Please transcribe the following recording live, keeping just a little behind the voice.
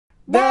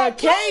The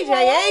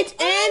KJH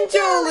and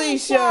Julie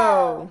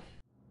Show.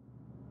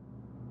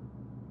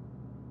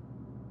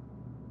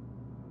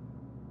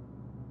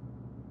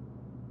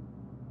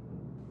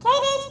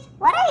 KJH,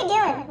 what are you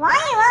doing? Why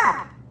are you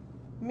up?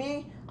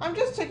 Me? I'm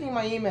just checking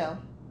my email.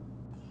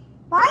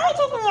 Why are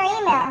you checking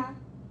your email?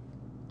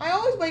 I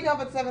always wake up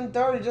at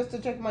 7:30 just to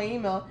check my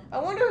email. I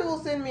wonder who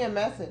will send me a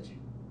message.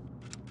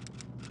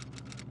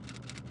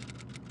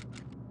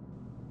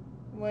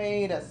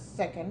 Wait a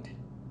second.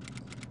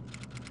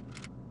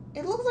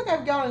 It looks like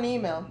I've got an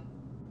email.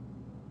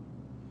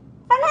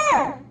 From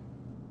who?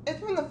 It's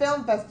from the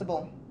film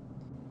festival.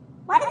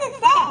 What does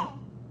it say?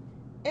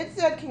 It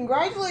said,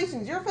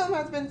 "Congratulations, your film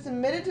has been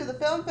submitted to the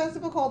film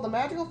festival called the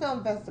Magical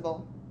Film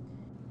Festival.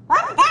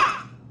 What's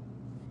that?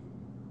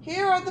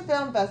 Here at the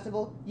film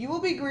festival, you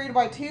will be greeted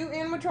by two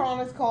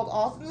animatronics called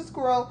Austin the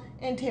Squirrel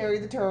and Terry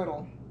the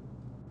Turtle.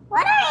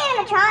 What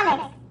are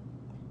animatronics?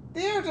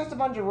 They are just a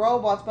bunch of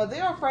robots, but they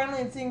are friendly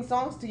and sing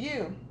songs to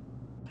you."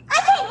 I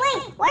can't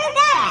wait. Where's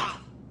that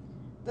at?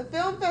 The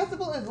film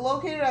festival is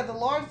located at the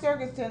large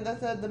circus tent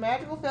that said the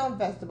Magical Film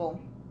Festival.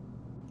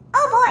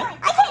 Oh boy,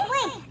 I can't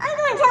wait. I'm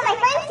going to tell my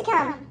friends to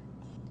come.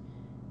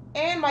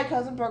 And my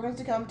cousin Perkins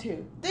to come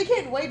too. They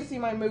can't wait to see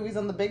my movies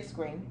on the big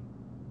screen.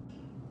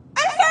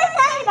 I'm so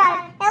excited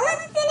about it. Now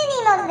let's send an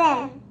email to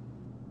them.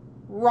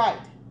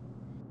 Right.